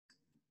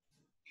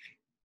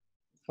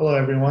Hello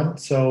everyone.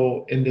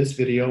 So in this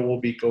video, we'll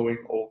be going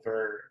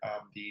over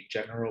the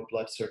general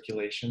blood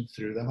circulation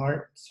through the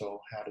heart.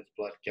 So how does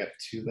blood get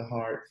to the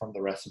heart from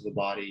the rest of the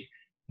body,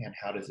 and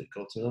how does it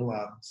go to the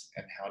lungs,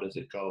 and how does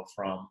it go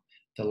from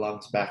the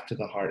lungs back to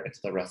the heart and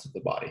to the rest of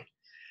the body.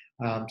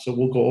 So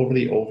we'll go over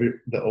the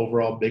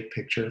overall big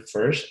picture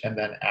first, and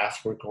then as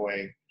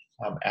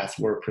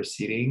we're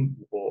proceeding,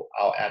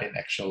 I'll add in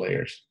extra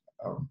layers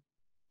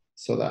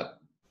so that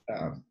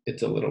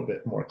it's a little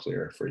bit more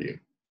clear for you.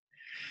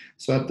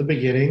 So at the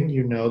beginning,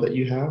 you know that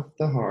you have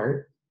the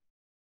heart,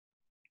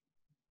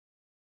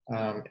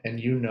 and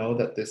you know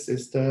that this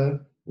is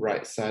the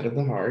right side of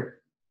the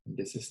heart, and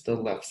this is the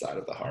left side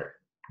of the heart,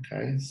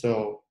 okay?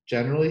 So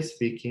generally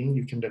speaking,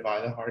 you can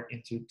divide the heart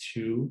into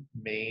two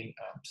main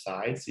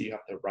sides. So you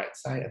have the right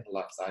side and the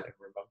left side, and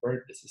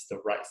remember, this is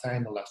the right side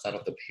and the left side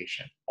of the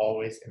patient,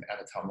 always in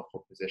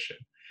anatomical position,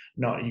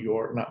 not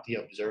the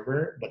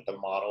observer, but the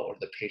model or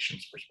the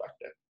patient's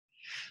perspective.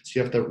 So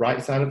you have the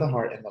right side of the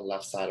heart and the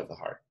left side of the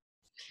heart.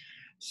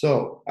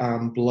 So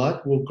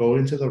blood will go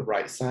into the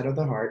right side of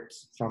the heart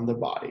from the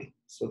body.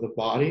 So the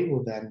body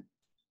will then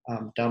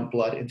dump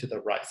blood into the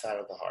right side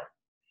of the heart.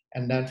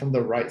 And then from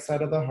the right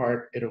side of the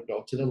heart, it'll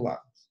go to the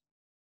lungs.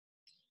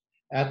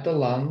 At the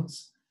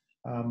lungs,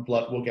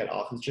 blood will get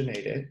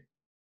oxygenated,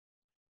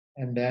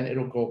 and then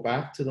it'll go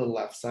back to the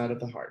left side of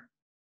the heart,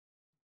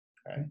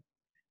 okay?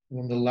 And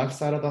then the left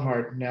side of the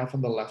heart, now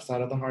from the left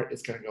side of the heart,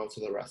 it's gonna go to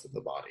the rest of the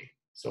body.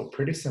 So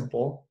pretty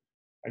simple.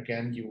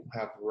 Again, you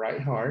have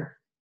right heart,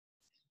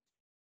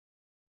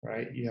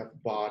 right? You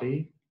have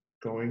body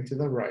going to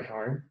the right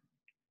heart,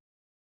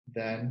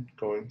 then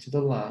going to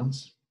the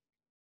lungs,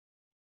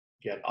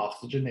 get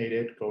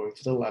oxygenated, going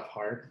to the left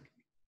heart,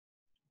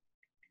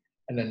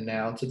 and then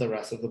now to the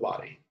rest of the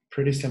body.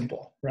 Pretty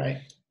simple,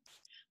 right?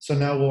 So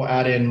now we'll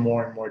add in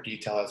more and more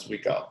detail as we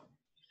go.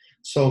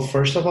 So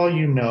first of all,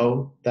 you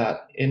know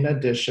that in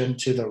addition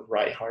to the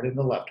right heart and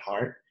the left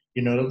heart,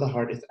 you know that the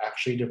heart is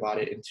actually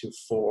divided into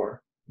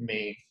four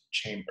main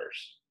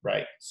chambers,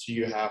 right? So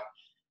you have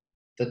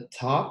the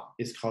top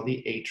is called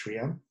the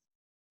atrium.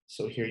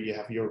 So here you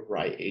have your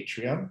right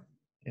atrium,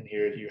 and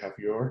here you have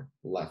your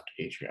left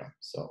atrium.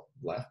 So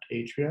left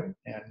atrium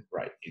and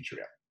right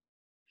atrium.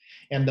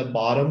 And the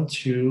bottom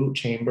two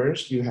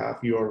chambers, you have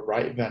your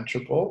right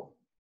ventricle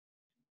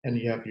and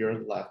you have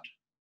your left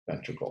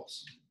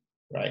ventricles,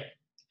 right?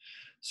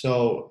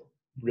 So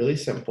really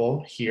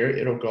simple. Here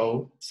it'll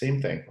go,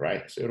 same thing,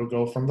 right? So it'll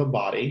go from the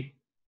body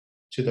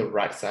to the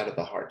right side of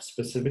the heart.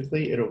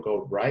 Specifically, it'll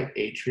go right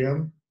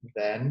atrium,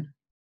 then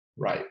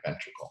right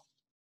ventricle.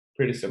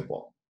 Pretty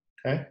simple,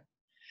 okay?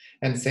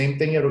 And same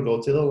thing, it'll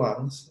go to the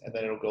lungs, and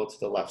then it'll go to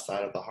the left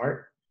side of the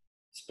heart.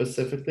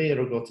 Specifically,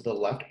 it'll go to the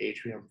left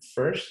atrium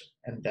first,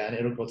 and then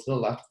it'll go to the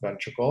left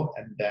ventricle,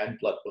 and then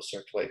blood will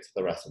circulate to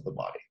the rest of the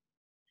body.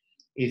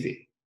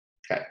 Easy,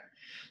 okay?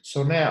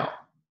 So now,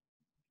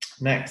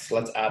 next,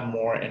 let's add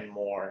more and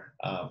more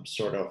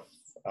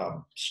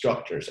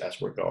structures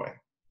as we're going.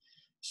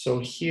 So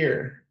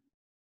here,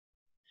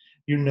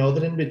 you know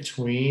that in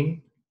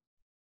between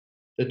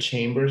the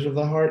chambers of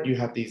the heart, you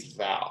have these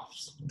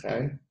valves,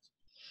 okay?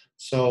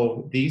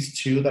 So these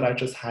two that I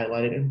just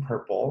highlighted in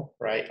purple,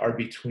 right, are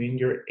between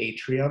your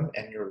atrium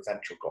and your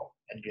ventricle.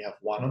 And you have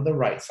one on the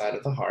right side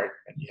of the heart,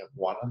 and you have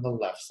one on the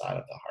left side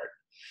of the heart.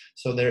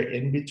 So they're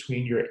in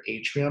between your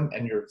atrium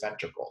and your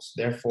ventricles.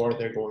 Therefore,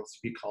 they're going to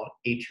be called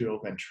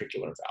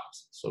atrioventricular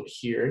valves. So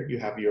here you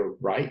have your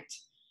right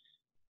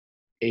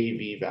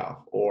AV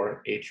valve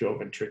or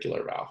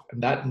atrioventricular valve.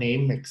 And that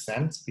name makes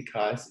sense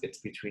because it's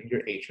between your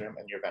atrium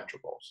and your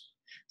ventricles.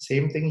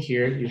 Same thing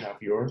here, you have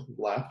your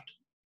left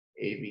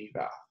AV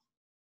valve.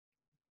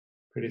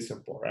 Pretty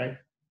simple, right?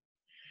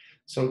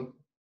 So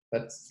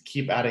let's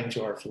keep adding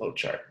to our flow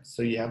chart.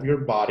 So you have your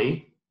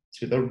body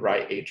to the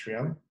right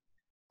atrium,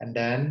 and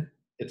then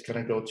it's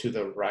gonna go to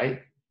the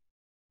right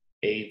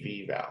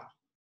AV valve,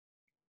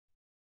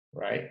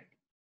 right?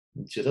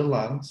 To the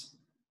lungs,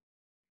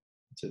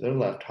 to the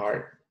left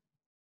heart,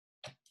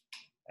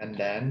 and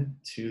then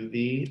to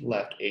the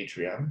left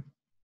atrium.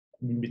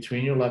 In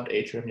between your left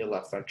atrium and your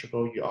left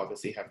ventricle, you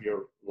obviously have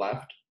your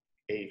left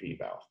AV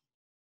valve.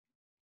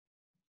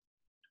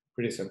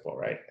 Pretty simple,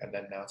 right? And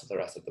then now to the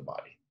rest of the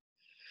body.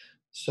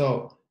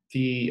 So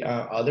the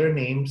other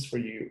names for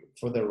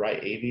the right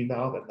AV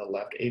valve and the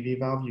left AV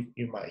valve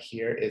you might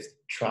hear is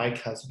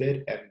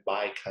tricuspid and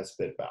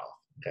bicuspid valve,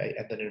 okay?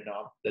 And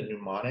the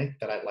mnemonic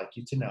that I'd like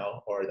you to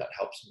know, or that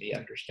helps me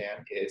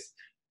understand, is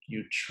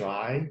you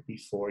try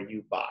before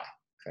you buy,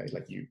 okay?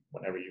 Like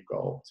whenever you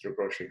go to the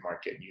grocery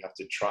market, you have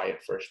to try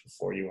it first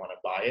before you want to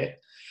buy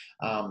it.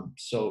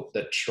 So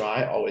the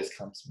try always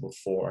comes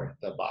before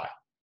the buy.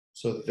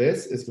 So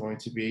this is going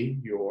to be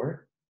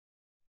your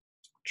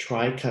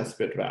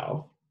tricuspid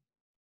valve.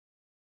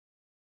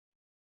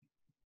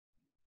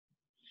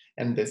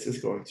 And this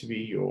is going to be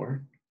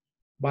your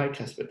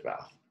bicuspid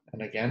valve.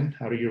 And again,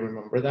 how do you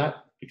remember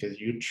that? Because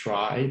you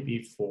try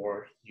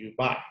before you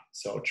buy.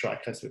 So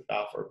tricuspid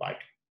valve or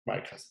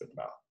bicuspid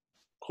valve.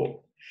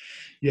 Cool.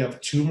 You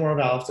have two more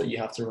valves that you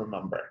have to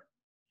remember.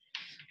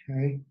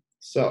 Okay.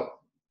 So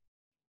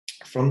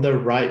from the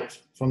right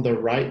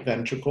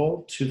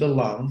ventricle to the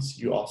lungs,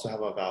 you also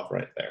have a valve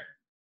right there,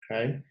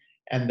 okay?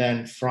 And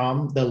then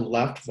from the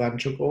left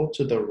ventricle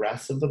to the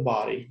rest of the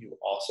body, you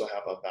also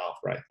have a valve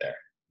right there,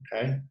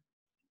 okay?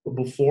 But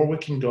before we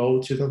can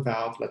go to the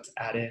valve, let's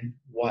add in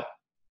what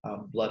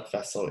blood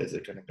vessel is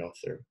it gonna go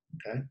through,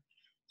 okay?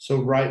 So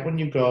right when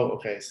you go,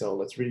 okay, so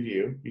let's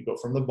review. You go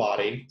from the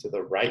body to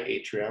the right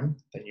atrium,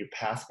 then you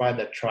pass by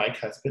the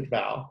tricuspid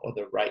valve or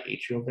the right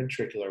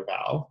atrioventricular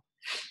valve,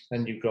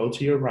 then you go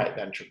to your right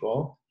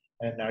ventricle,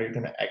 and now you're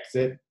gonna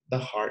exit the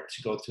heart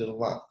to go to the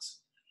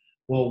lungs.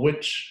 Well,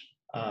 which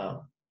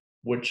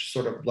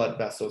sort of blood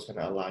vessel is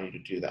gonna allow you to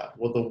do that?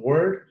 Well, the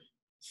word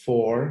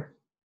for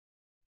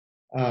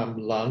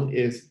lung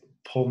is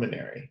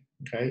pulmonary,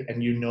 okay?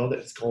 And you know that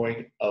it's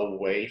going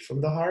away from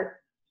the heart.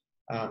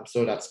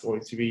 So that's going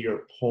to be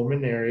your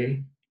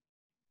pulmonary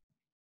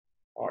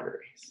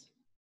arteries,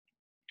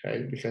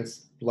 okay?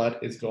 Because blood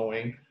is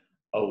going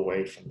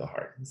away from the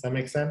heart. Does that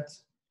make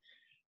sense?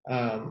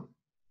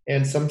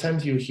 And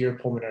sometimes you hear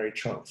pulmonary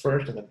trunk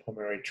first, and then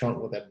pulmonary trunk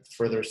will then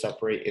further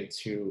separate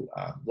into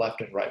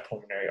left and right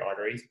pulmonary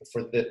arteries. But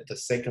for the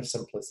sake of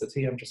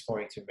simplicity, I'm just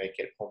going to make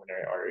it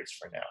pulmonary arteries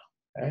for now,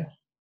 okay?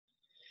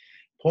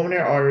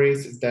 Pulmonary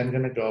arteries is then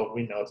going to go,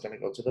 we know it's going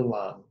to go to the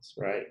lungs,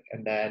 right?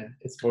 And then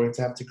it's going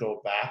to have to go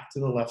back to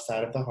the left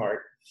side of the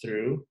heart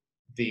through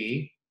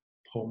the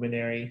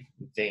pulmonary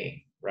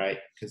vein, right?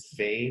 Because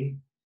vein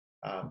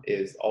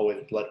is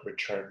always blood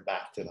returned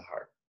back to the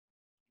heart.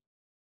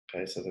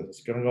 Okay, so then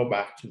it's going to go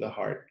back to the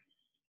heart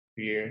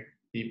via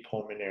the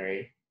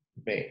pulmonary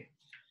vein.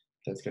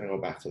 That's going to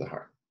go back to the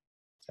heart.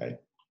 Okay,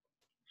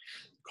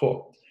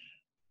 cool.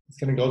 It's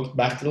going to go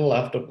back to the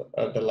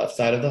left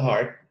side of the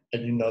heart.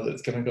 And you know that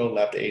it's going to go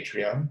left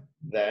atrium,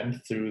 then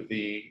through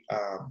the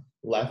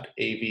left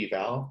AV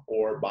valve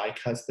or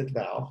bicuspid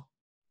valve,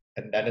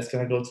 and then it's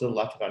going to go to the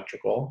left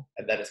ventricle,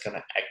 and then it's going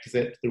to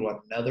exit through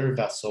another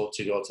vessel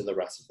to go to the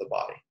rest of the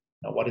body.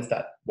 Now, what is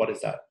that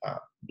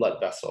blood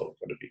vessel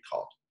going to be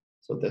called?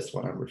 So this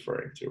one I'm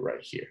referring to right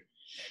here.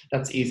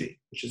 That's easy.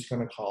 It's just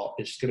going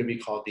to be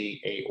called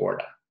the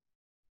aorta.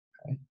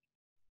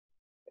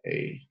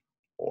 Okay?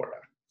 Aorta.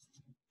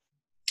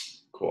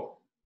 Cool.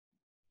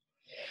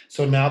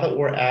 So now that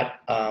we're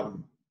at,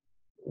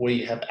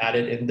 we have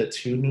added in the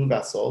two new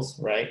vessels,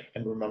 right?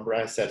 And remember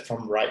I said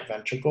from right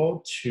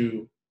ventricle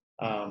to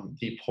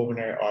the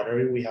pulmonary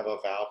artery, we have a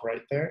valve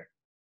right there,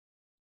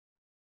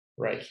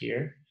 right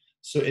here.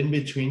 So in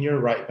between your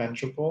right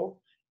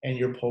ventricle and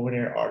your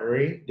pulmonary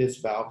artery, this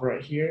valve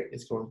right here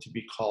is going to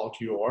be called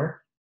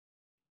your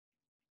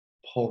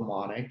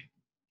pulmonic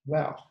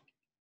valve.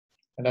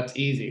 And that's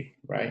easy,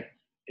 right?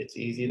 It's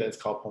easy that it's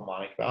called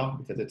pulmonic valve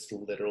because it's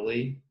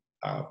literally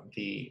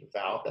the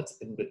valve that's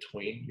in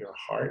between your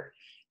heart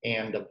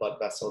and the blood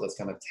vessel that's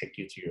going to take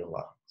you to your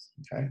lungs,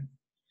 okay?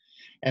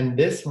 And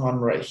this one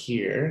right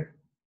here,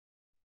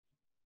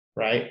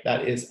 right,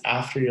 that is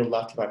after your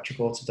left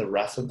ventricle to the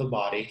rest of the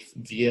body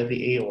via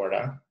the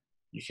aorta.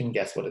 You can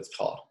guess what it's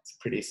called. It's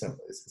pretty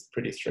simple. It's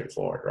pretty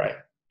straightforward, right?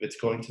 If it's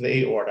going to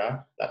the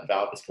aorta, that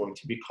valve is going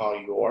to be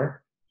called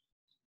your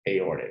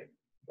aortic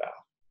valve.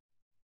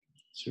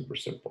 Super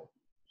simple,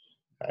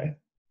 okay?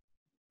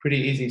 Pretty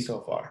easy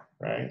so far,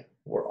 right?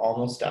 We're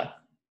almost done.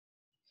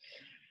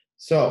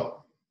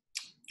 So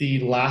the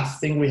last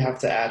thing we have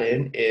to add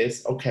in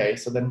is, okay,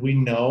 so then we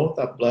know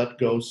that blood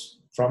goes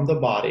from the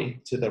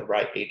body to the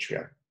right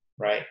atrium,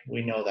 right?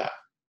 We know that,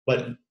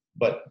 but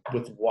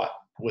with what?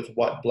 With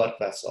what blood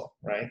vessel,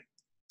 right?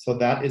 So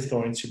that is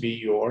going to be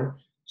your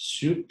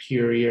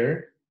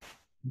superior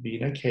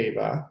vena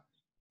cava,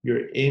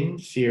 your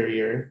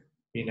inferior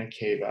vena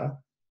cava,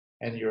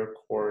 and your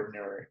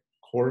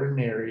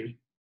coronary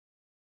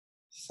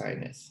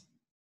sinus,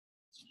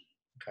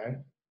 okay?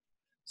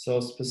 So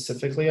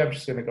specifically, I'm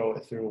just gonna go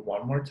through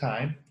one more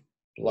time.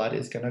 Blood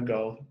is gonna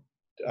go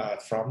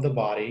from the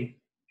body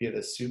via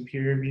the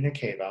superior vena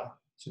cava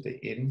to the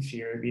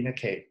inferior vena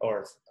cava,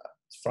 or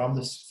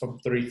from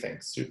three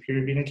things: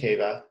 superior vena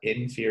cava,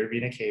 inferior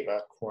vena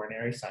cava,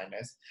 coronary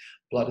sinus.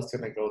 Blood is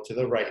gonna go to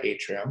the right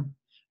atrium,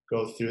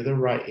 go through the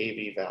right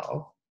AV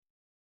valve,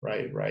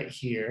 right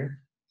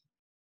here,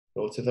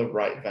 go to the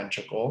right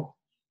ventricle,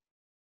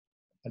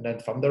 and then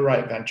from the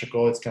right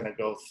ventricle, it's going to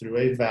go through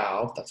a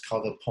valve that's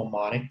called the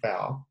pulmonic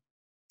valve.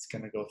 It's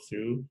going to go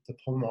through the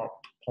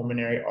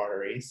pulmonary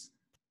arteries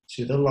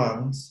to the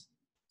lungs,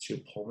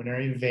 to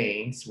pulmonary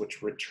veins,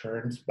 which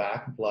returns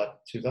back blood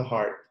to the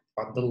heart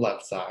on the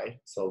left side,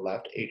 so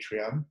left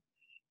atrium,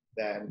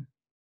 then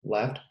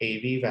left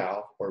AV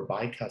valve or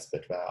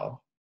bicuspid valve,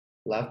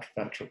 left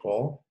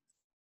ventricle.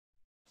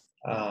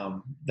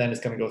 Then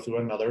it's going to go through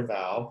another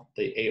valve,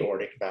 the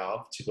aortic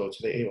valve, to go to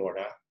the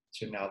aorta,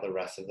 to now the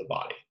rest of the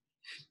body,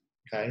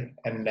 okay?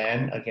 And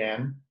then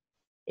again,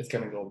 it's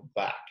going to go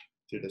back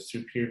through the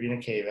superior vena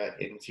cava,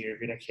 inferior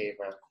vena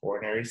cava,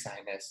 coronary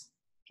sinus,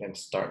 and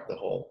start the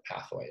whole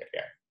pathway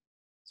again.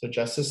 So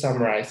just to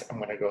summarize, I'm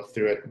going to go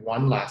through it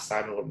one last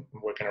time, and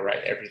we're going to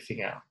write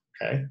everything out,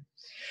 okay?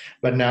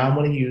 But now I'm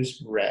going to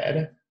use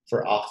red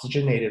for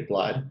oxygenated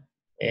blood,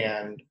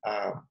 and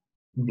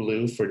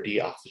blue for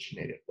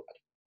deoxygenated blood.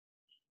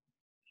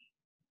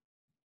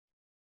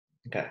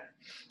 Okay,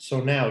 so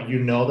now you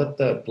know that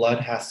the blood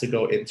has to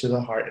go into the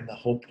heart, and the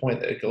whole point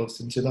that it goes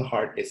into the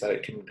heart is that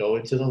it can go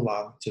into the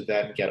lung to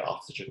then get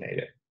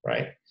oxygenated,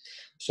 right?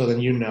 So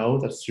then you know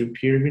that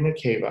superior vena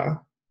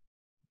cava,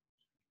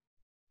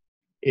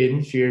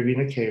 inferior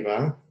vena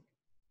cava,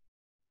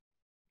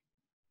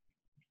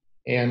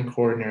 and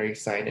coronary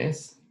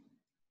sinus,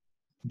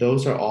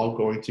 those are all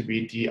going to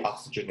be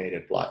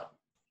deoxygenated blood.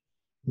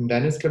 And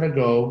then it's going to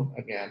go,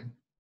 again,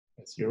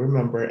 as you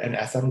remember, and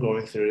as I'm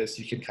going through this,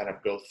 you can kind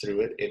of go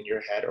through it in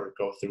your head or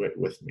go through it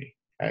with me.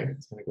 Okay,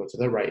 it's going to go to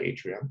the right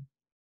atrium.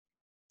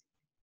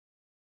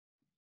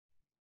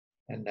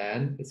 And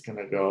then it's going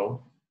to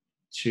go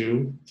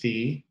to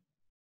the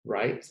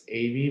right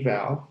AV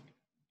valve,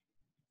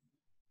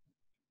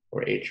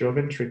 or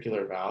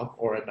atrioventricular valve,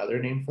 or another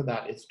name for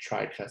that is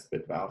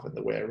tricuspid valve. And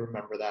the way I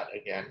remember that,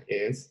 again,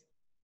 is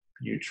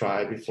you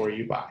try before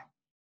you buy.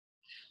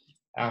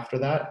 After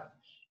that,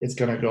 it's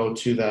going to go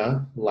to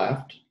the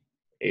left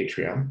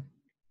atrium.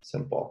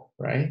 Simple,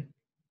 right?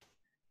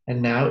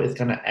 And now it's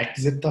going to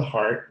exit the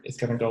heart. It's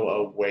going to go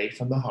away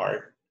from the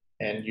heart.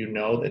 And you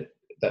know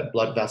that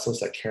blood vessels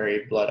that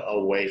carry blood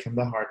away from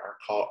the heart are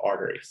called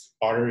arteries.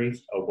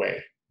 Arteries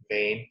away,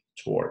 vein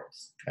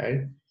towards,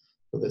 okay?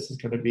 So this is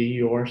going to be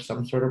your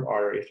some sort of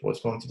arteries.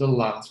 What's going to the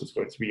lungs was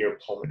going to be your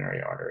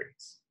pulmonary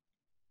arteries.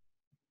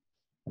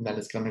 And then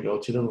it's going to go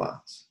to the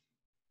lungs.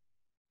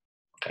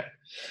 Okay,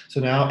 so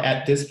now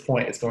at this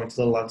point, it's going to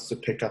the lungs to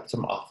pick up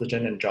some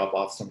oxygen and drop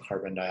off some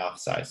carbon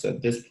dioxide. So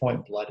at this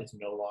point, blood is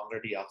no longer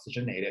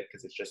deoxygenated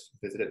because it's just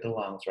visited the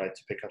lungs, right,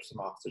 to pick up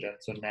some oxygen.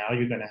 So now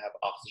you're going to have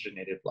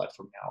oxygenated blood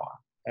from now on,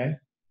 okay?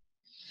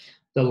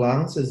 The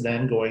lungs is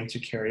then going to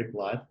carry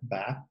blood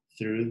back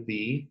through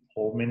the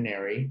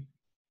pulmonary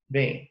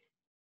vein,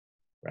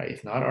 right?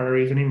 It's not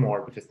arteries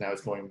anymore because now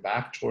it's going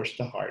back towards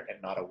the heart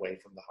and not away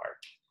from the heart.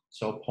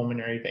 So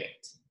pulmonary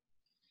veins.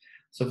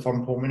 So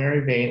from pulmonary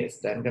vein, it's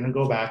then going to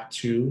go back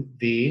to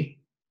the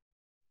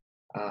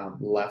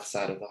left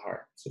side of the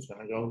heart. So it's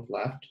going to go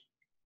left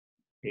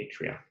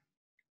atrium.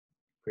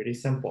 Pretty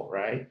simple,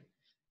 right?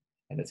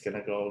 And it's going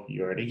to go,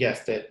 you already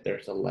guessed it,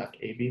 there's a left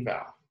AV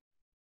valve.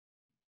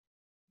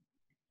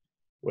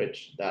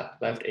 Which that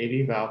left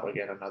AV valve,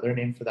 again, another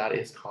name for that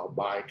is called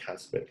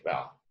bicuspid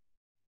valve.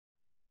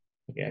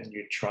 Again,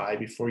 you try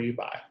before you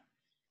buy.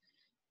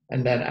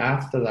 And then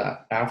after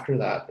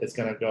that, it's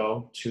going to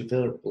go to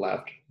the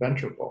left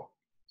ventricle.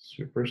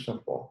 Super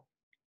simple.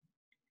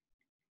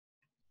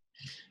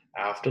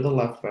 After the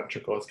left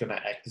ventricle, it's going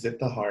to exit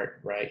the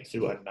heart, right,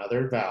 through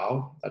another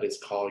valve that is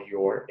called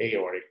your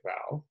aortic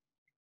valve.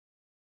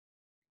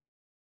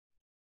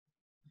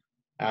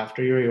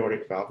 After your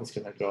aortic valve, it's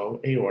going to go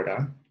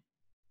aorta.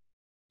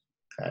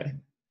 Okay.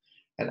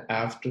 And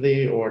after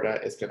the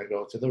aorta, it's going to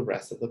go to the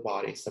rest of the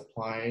body,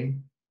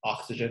 supplying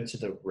oxygen to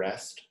the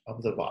rest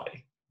of the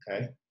body.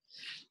 Okay.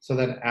 So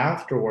then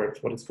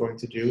afterwards, what it's going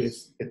to do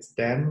is it's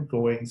then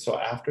going, so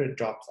after it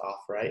drops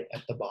off, right,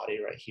 at the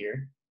body right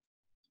here,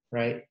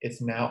 right,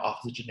 it's now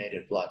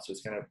oxygenated blood. So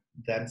it's going to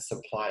then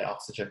supply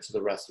oxygen to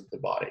the rest of the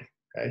body.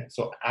 Okay.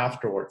 So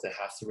afterwards, it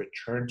has to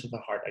return to the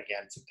heart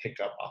again to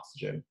pick up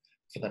oxygen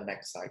for the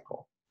next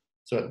cycle.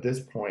 So at this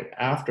point,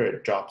 after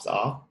it drops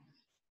off,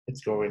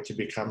 it's going to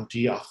become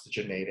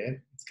deoxygenated.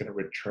 It's going to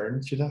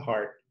return to the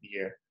heart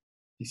via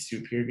the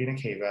superior vena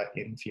cava,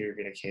 inferior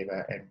vena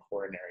cava, and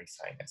coronary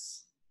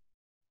sinus.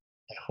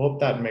 I hope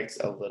that makes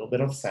a little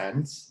bit of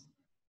sense.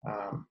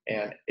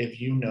 And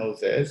if you know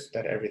this,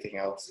 then everything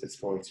else is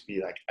going to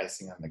be like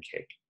icing on the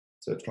cake.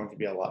 So it's going to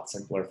be a lot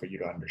simpler for you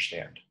to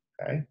understand,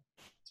 okay?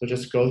 So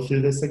just go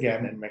through this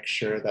again and make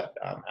sure that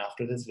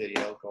after this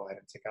video, go ahead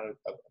and take out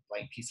a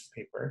blank piece of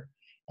paper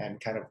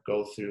and kind of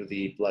go through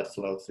the blood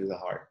flow through the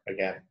heart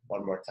again,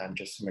 one more time,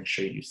 just to make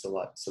sure you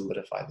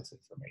solidify this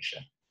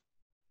information.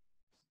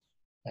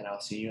 And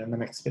I'll see you in the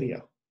next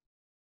video.